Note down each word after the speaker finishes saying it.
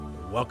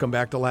Welcome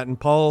back to Latin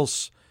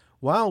Pulse.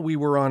 While we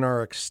were on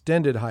our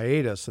extended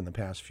hiatus in the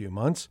past few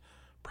months,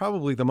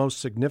 probably the most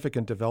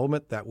significant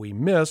development that we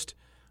missed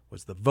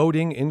was the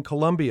voting in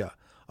Colombia,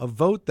 a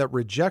vote that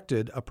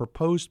rejected a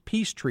proposed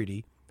peace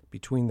treaty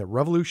between the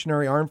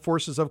Revolutionary Armed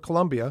Forces of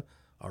Colombia,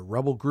 a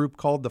rebel group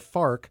called the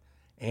FARC,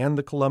 and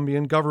the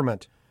Colombian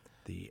government.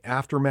 The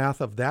aftermath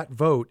of that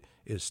vote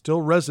is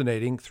still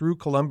resonating through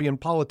Colombian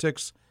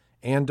politics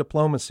and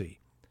diplomacy.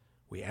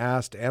 We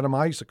asked Adam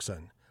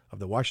Isaacson of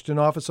the Washington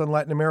Office on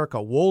Latin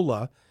America,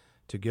 WOLA,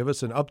 to give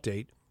us an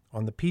update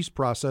on the peace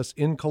process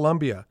in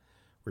Colombia.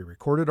 We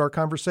recorded our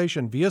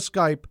conversation via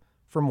Skype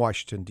from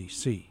Washington,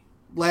 D.C.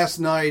 Last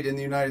night in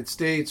the United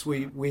States,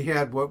 we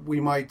had what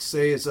we might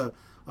say is a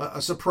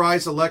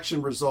surprise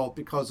election result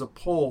because of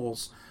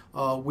polls.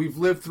 We've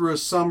lived through a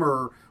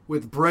summer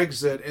with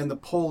Brexit and the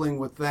polling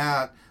with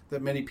that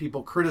many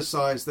people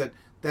criticize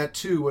that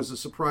too was a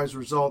surprise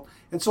result.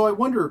 And so I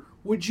wonder,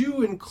 would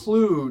you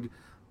include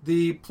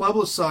the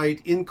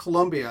plebiscite in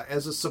Colombia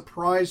as a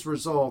surprise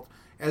result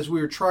as we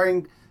are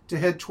trying to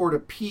head toward a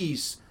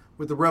peace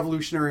with the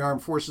Revolutionary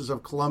Armed Forces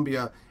of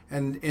Colombia,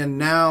 and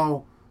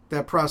now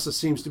that process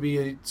seems to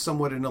be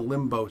somewhat in a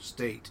limbo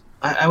state?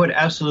 I would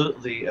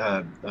absolutely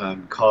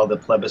call the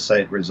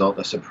plebiscite result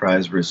a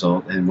surprise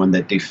result, and one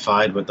that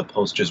defied what the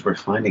pollsters were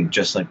finding,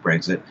 just like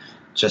Brexit,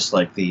 just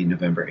like the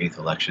November 8th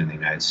election in the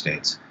United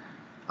States.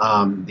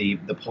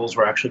 The polls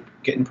were actually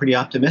getting pretty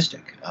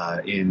optimistic.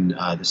 In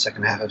the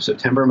second half of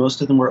September,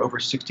 most of them were over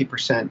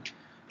 60%,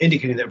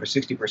 indicating that over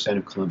 60%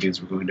 of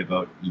Colombians were going to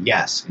vote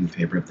yes in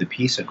favor of the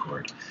peace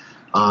accord.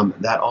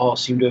 That all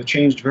seemed to have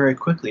changed very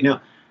quickly.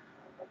 Now,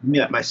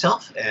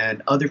 myself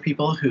and other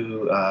people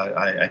who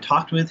I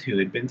talked with who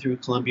had been through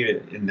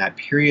Colombia in that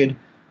period,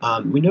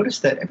 we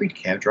noticed that every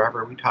cab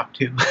driver we talked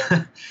to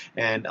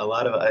and a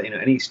lot of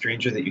any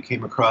stranger that you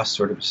came across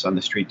sort of on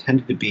the street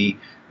tended to be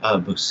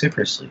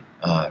vociferously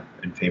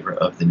in favor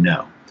of the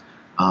no.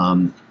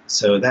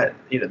 So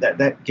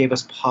that gave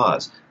us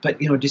pause. But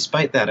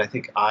despite that, I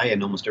think I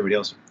and almost everybody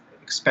else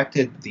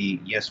expected the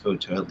yes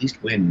vote to at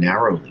least win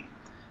narrowly,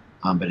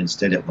 but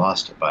instead it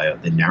lost by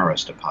the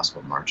narrowest of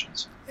possible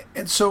margins.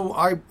 And so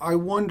I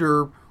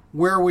wonder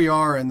where we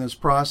are in this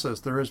process.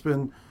 There has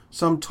been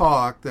some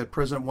talk that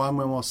President Juan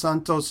Manuel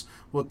Santos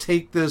will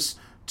take this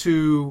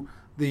to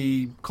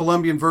the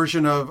Colombian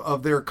version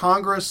of their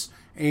Congress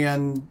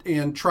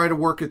and try to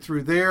work it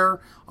through there.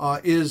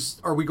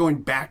 Are we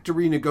going back to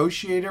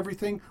renegotiate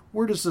everything?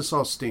 Where does this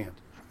all stand?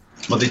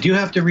 Well, they do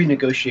have to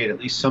renegotiate at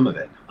least some of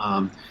it.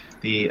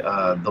 The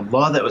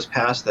law that was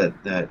passed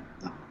that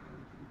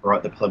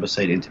brought the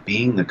plebiscite into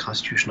being, the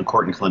Constitutional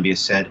Court in Colombia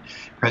said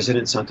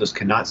President Santos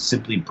cannot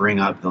simply bring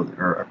up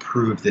or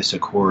approve this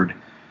accord.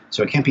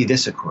 So it can't be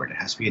this accord. It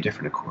has to be a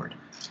different accord.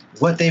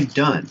 What they've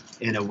done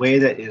in a way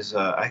that is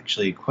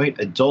actually quite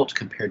adult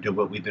compared to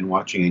what we've been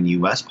watching in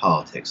U.S.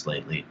 politics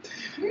lately,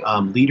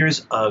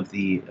 leaders of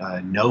the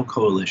No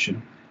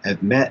coalition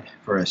have met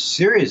for a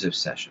series of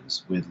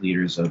sessions with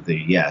leaders of the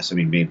yes,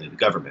 mainly the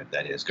government,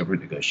 that is,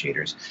 government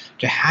negotiators,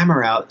 to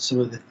hammer out some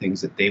of the things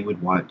that they would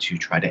want to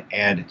try to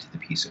add to the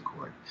peace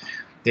accord.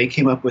 They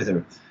came up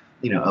with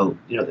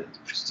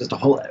just a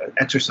whole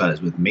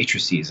exercise with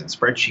matrices and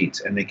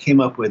spreadsheets, and they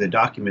came up with a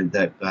document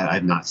that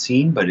I've not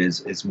seen, but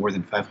is more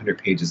than 500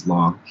 pages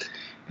long,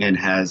 and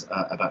has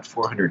about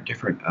 400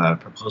 different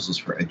proposals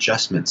for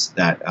adjustments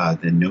that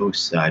the no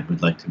side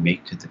would like to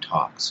make to the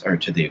talks or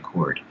to the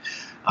accord,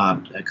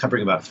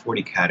 covering about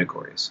 40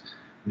 categories.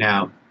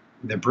 Now,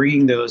 they're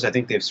bringing those. I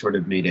think they've sort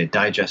of made a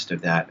digest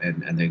of that,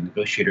 and the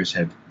negotiators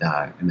have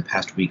in the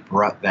past week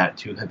brought that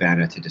to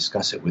Havana to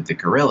discuss it with the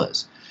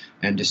guerrillas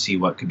and to see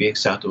what could be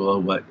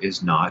acceptable, what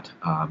is not.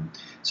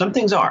 Some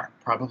things are.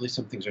 Probably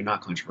some things are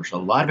not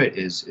controversial. A lot of it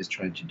is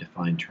trying to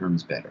define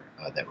terms better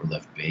that were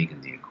left vague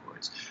in the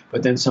accords.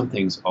 But then some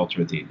things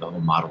alter the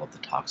whole model of the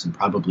talks and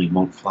probably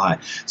won't fly.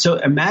 So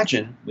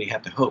imagine, we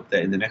have to hope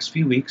that in the next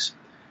few weeks,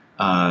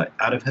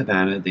 out of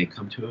Havana, they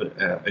come to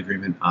an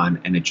agreement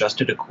on an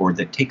adjusted accord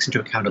that takes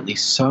into account at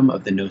least some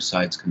of the no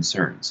side's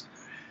concerns.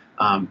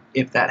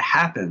 If that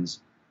happens,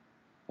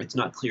 it's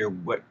not clear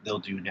what they'll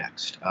do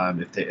next.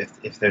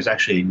 If there's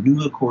actually a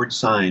new accord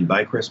signed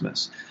by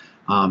Christmas,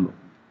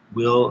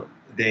 will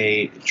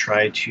they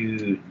try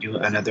to do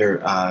another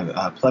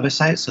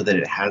plebiscite so that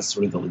it has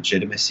sort of the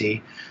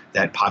legitimacy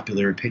that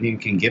popular opinion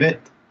can give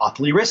it?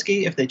 Awfully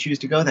risky if they choose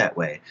to go that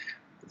way.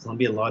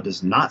 Colombian law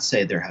does not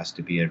say there has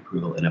to be an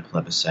approval in a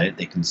plebiscite.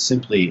 They can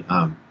simply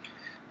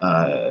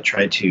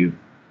try to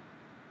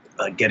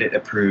get it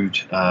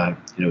approved,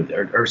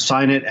 or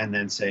sign it and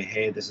then say,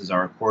 hey, this is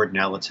our accord.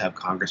 Now let's have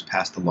Congress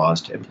pass the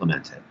laws to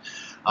implement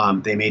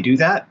it. They may do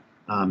that.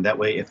 That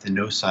way, if the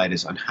no side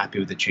is unhappy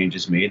with the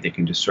changes made, they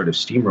can just sort of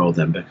steamroll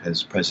them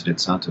because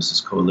President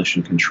Santos's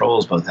coalition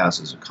controls both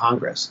houses of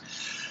Congress.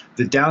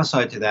 The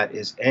downside to that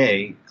is,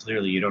 A,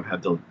 clearly you don't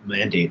have the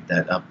mandate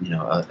that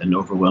an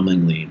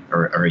overwhelmingly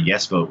or a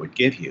yes vote would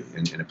give you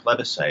in a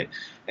plebiscite.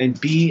 And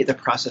B, the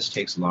process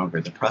takes longer.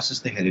 The process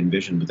they had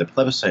envisioned with the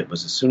plebiscite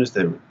was as soon as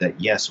that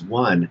yes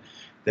won,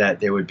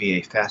 that there would be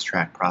a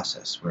fast-track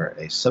process where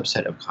a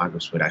subset of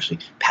Congress would actually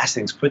pass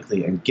things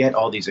quickly and get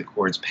all these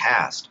accords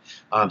passed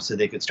so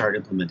they could start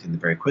implementing them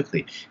very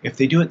quickly. If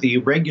they do it the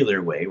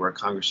irregular way, where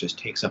Congress just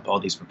takes up all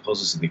these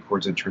proposals and the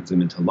accords and turns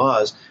them into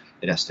laws,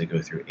 it has to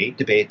go through 8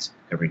 debates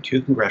covering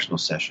 2 congressional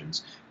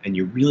sessions, and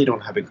you really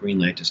don't have a green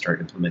light to start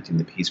implementing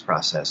the peace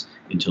process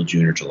until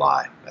June or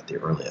July at the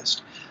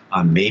earliest.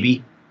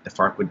 Maybe the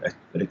FARC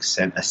would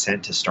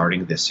assent to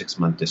starting the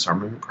 6-month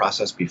disarmament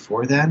process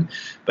before then,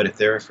 but if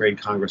they're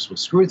afraid Congress will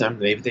screw them,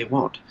 maybe they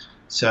won't.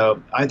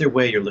 So either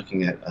way, you're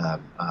looking at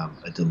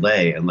a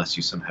delay unless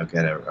you somehow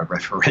get a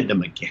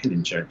referendum again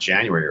in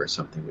January or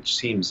something, which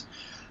seems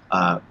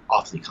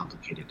awfully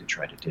complicated to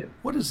try to do.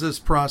 What does this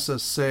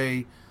process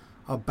say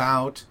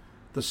about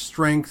the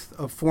strength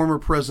of former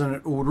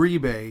President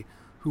Uribe,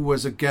 who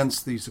was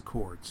against these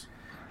accords?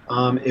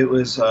 It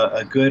was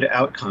a good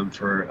outcome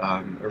for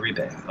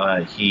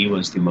Uribe. He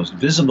was the most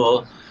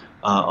visible,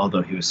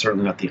 although he was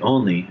certainly not the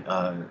only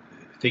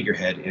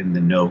figurehead in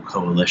the No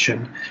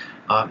coalition.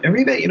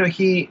 Uribe,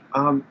 he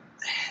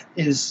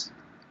is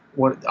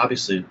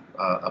obviously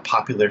a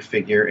popular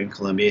figure in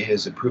Colombia.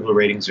 His approval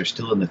ratings are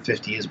still in the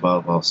 50s,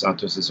 while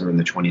Santos's are in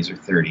the 20s or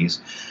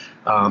 30s.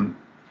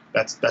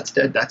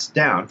 That's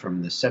down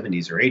from the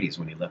 70s or 80s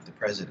when he left the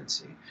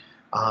presidency.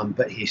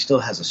 But he still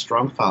has a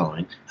strong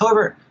following.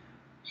 However,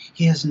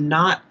 he has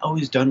not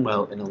always done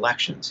well in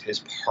elections.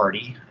 His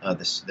party,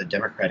 the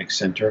Democratic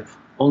Center,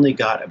 only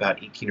got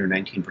about 18 or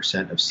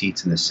 19% of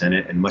seats in the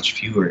Senate and much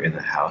fewer in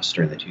the House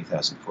during the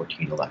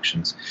 2014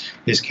 elections.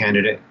 His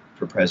candidate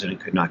for president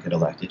could not get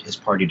elected. His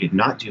party did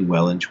not do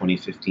well in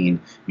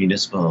 2015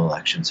 municipal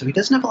elections, so he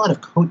doesn't have a lot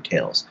of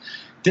coattails.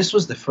 This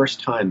was the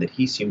first time that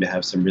he seemed to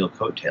have some real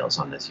coattails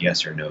on this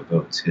yes or no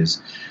votes.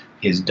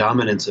 His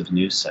dominance of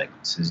news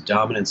cycles, his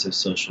dominance of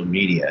social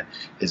media,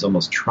 his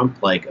almost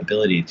Trump-like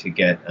ability to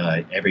get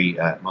every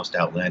most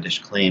outlandish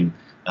claim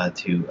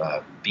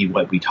to be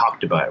what we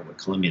talked about, what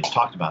Colombians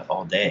talked about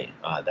all day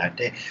that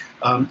day,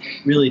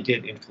 really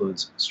did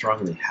influence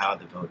strongly how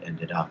the vote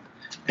ended up.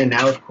 And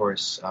now, of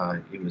course,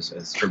 it was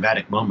a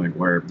dramatic moment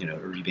where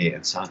Uribe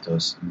and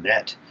Santos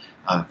met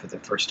for the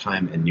first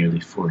time in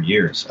nearly 4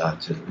 years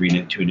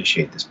to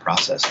initiate this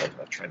process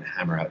of trying to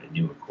hammer out a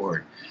new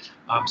accord.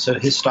 So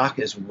his stock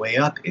is way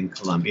up in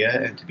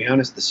Colombia, and to be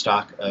honest, the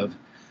stock of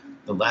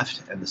the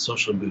left and the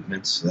social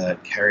movements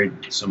that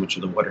carried so much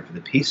of the water for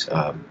the peace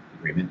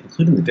agreement,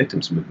 including the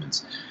victims'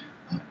 movements,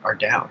 are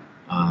down.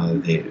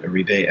 The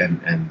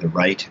Uribe and the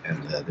right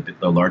and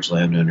the large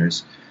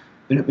landowners,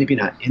 maybe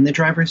not in the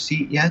driver's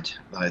seat yet.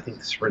 I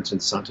think, for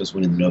instance, Santos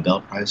winning the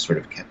Nobel Prize sort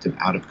of kept him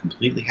out of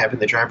completely having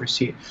the driver's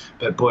seat.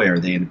 But boy, are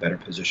they in a better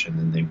position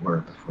than they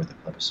were before the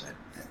plebiscite.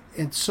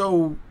 And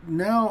so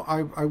now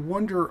I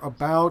wonder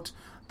about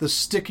the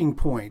sticking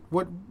point.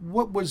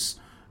 What was,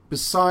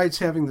 besides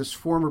having this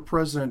former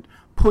president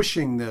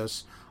pushing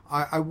this,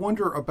 I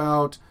wonder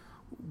about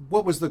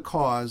what was the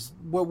cause.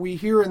 What we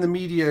hear in the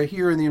media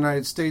here in the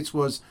United States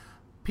was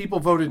people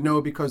voted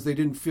no because they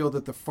didn't feel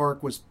that the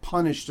FARC was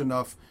punished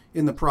enough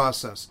in the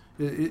process.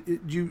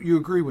 You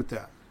agree with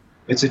that?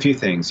 It's a few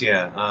things,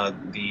 yeah.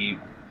 The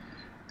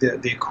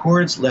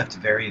accords left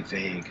very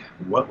vague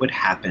what would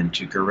happen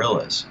to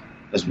guerrillas,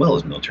 as well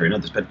as military and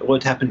others, but what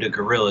would happen to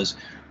guerrillas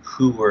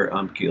who were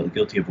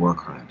guilty of war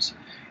crimes.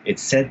 It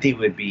said they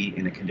would be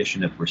in a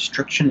condition of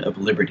restriction of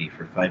liberty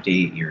for 5 to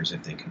 8 years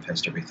if they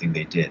confessed everything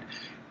they did.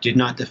 Did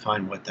not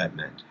define what that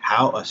meant.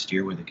 How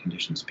austere would the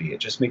conditions be? It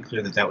just made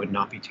clear that that would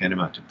not be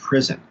tantamount to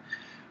prison.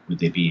 Would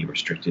they be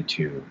restricted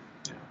to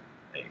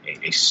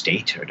a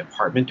state or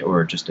department,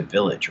 or just a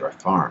village or a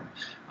farm?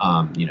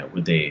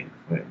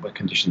 What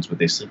conditions would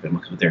they sleep in?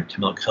 What would their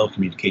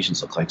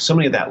telecommunications look like? So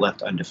many of that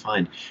left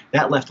undefined.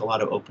 That left a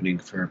lot of opening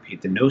for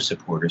the no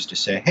supporters to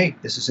say, hey,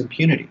 this is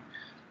impunity,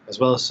 as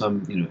well as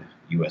some,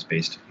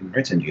 U.S.-based human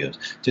rights NGOs,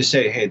 to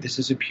say, hey, this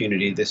is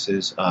impunity, this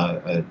is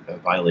a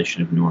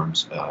violation of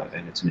norms,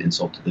 and it's an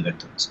insult to the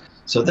victims.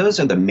 So those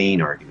are the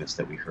main arguments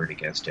that we heard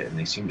against it, and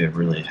they seem to have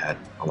really had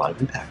a lot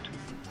of impact.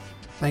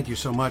 Thank you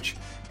so much.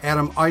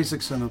 Adam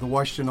Isaacson of the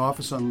Washington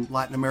Office on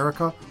Latin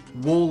America,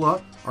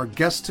 WOLA, our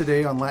guest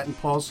today on Latin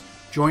Pulse,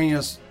 joining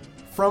us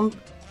from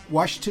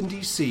Washington,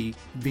 D.C.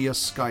 via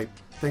Skype.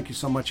 Thank you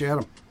so much,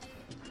 Adam.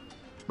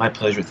 My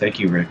pleasure. Thank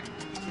you, Rick.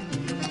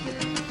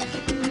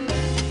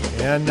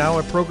 And now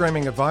a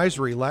programming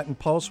advisory. Latin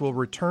Pulse will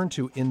return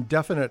to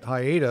indefinite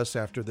hiatus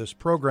after this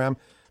program,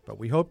 but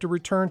we hope to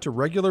return to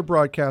regular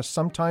broadcasts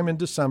sometime in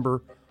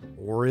December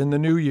or in the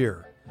new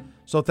year.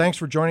 So thanks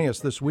for joining us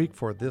this week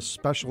for this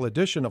special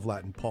edition of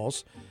Latin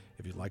Pulse.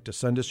 If you'd like to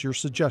send us your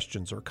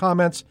suggestions or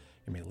comments,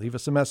 you may leave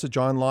us a message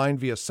online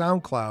via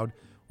SoundCloud,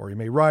 or you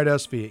may write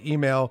us via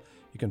email.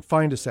 You can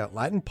find us at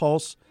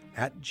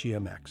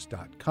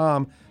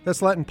latinpulse@gmx.com.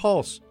 That's Latin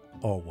Pulse,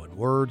 all one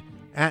word,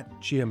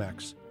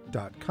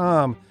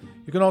 @gmx.com.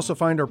 You can also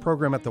find our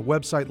program at the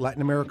website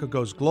Latin America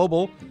Goes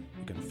Global.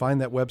 You can find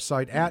that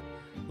website at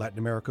Latin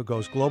America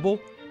Goes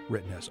Global,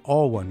 written as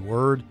all one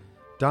word,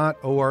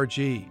 .org.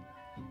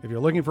 If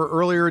you're looking for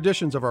earlier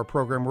editions of our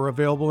program, we're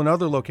available in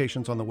other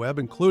locations on the web,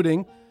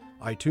 including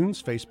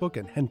iTunes, Facebook,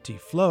 and Henty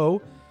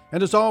Flow.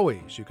 And as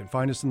always, you can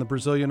find us in the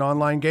Brazilian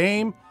online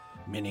game,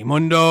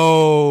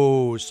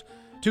 Minimundos.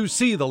 To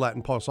see the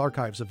Latin Pulse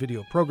archives of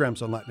video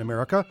programs on Latin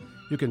America,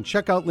 you can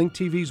check out Link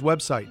TV's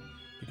website.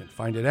 You can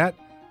find it at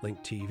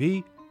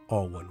linktv,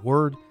 all one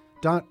word,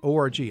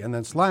 .org, and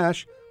then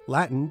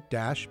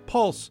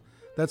 /Latin-Pulse.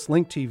 That's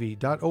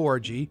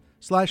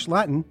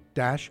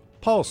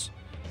linktv.org/Latin-Pulse.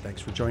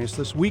 Thanks for joining us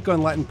this week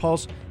on Latin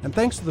Pulse, and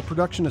thanks to the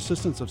production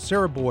assistance of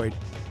Sarah Boyd.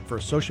 For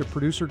associate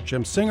producer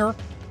Jim Singer,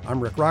 I'm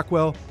Rick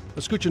Rockwell.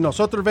 Escúchenos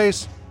otra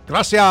vez.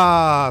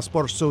 Gracias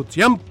por su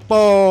tiempo.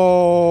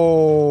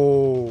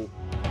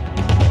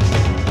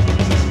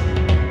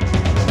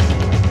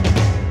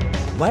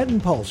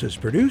 Latin Pulse is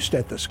produced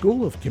at the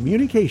School of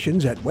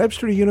Communications at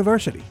Webster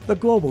University, the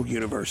global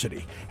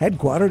university,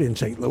 headquartered in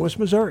St. Louis,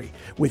 Missouri,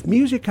 with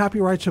music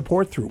copyright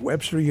support through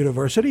Webster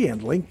University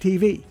and Link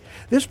TV.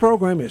 This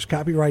program is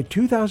copyright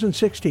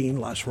 2016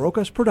 Las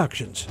Rocas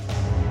Productions.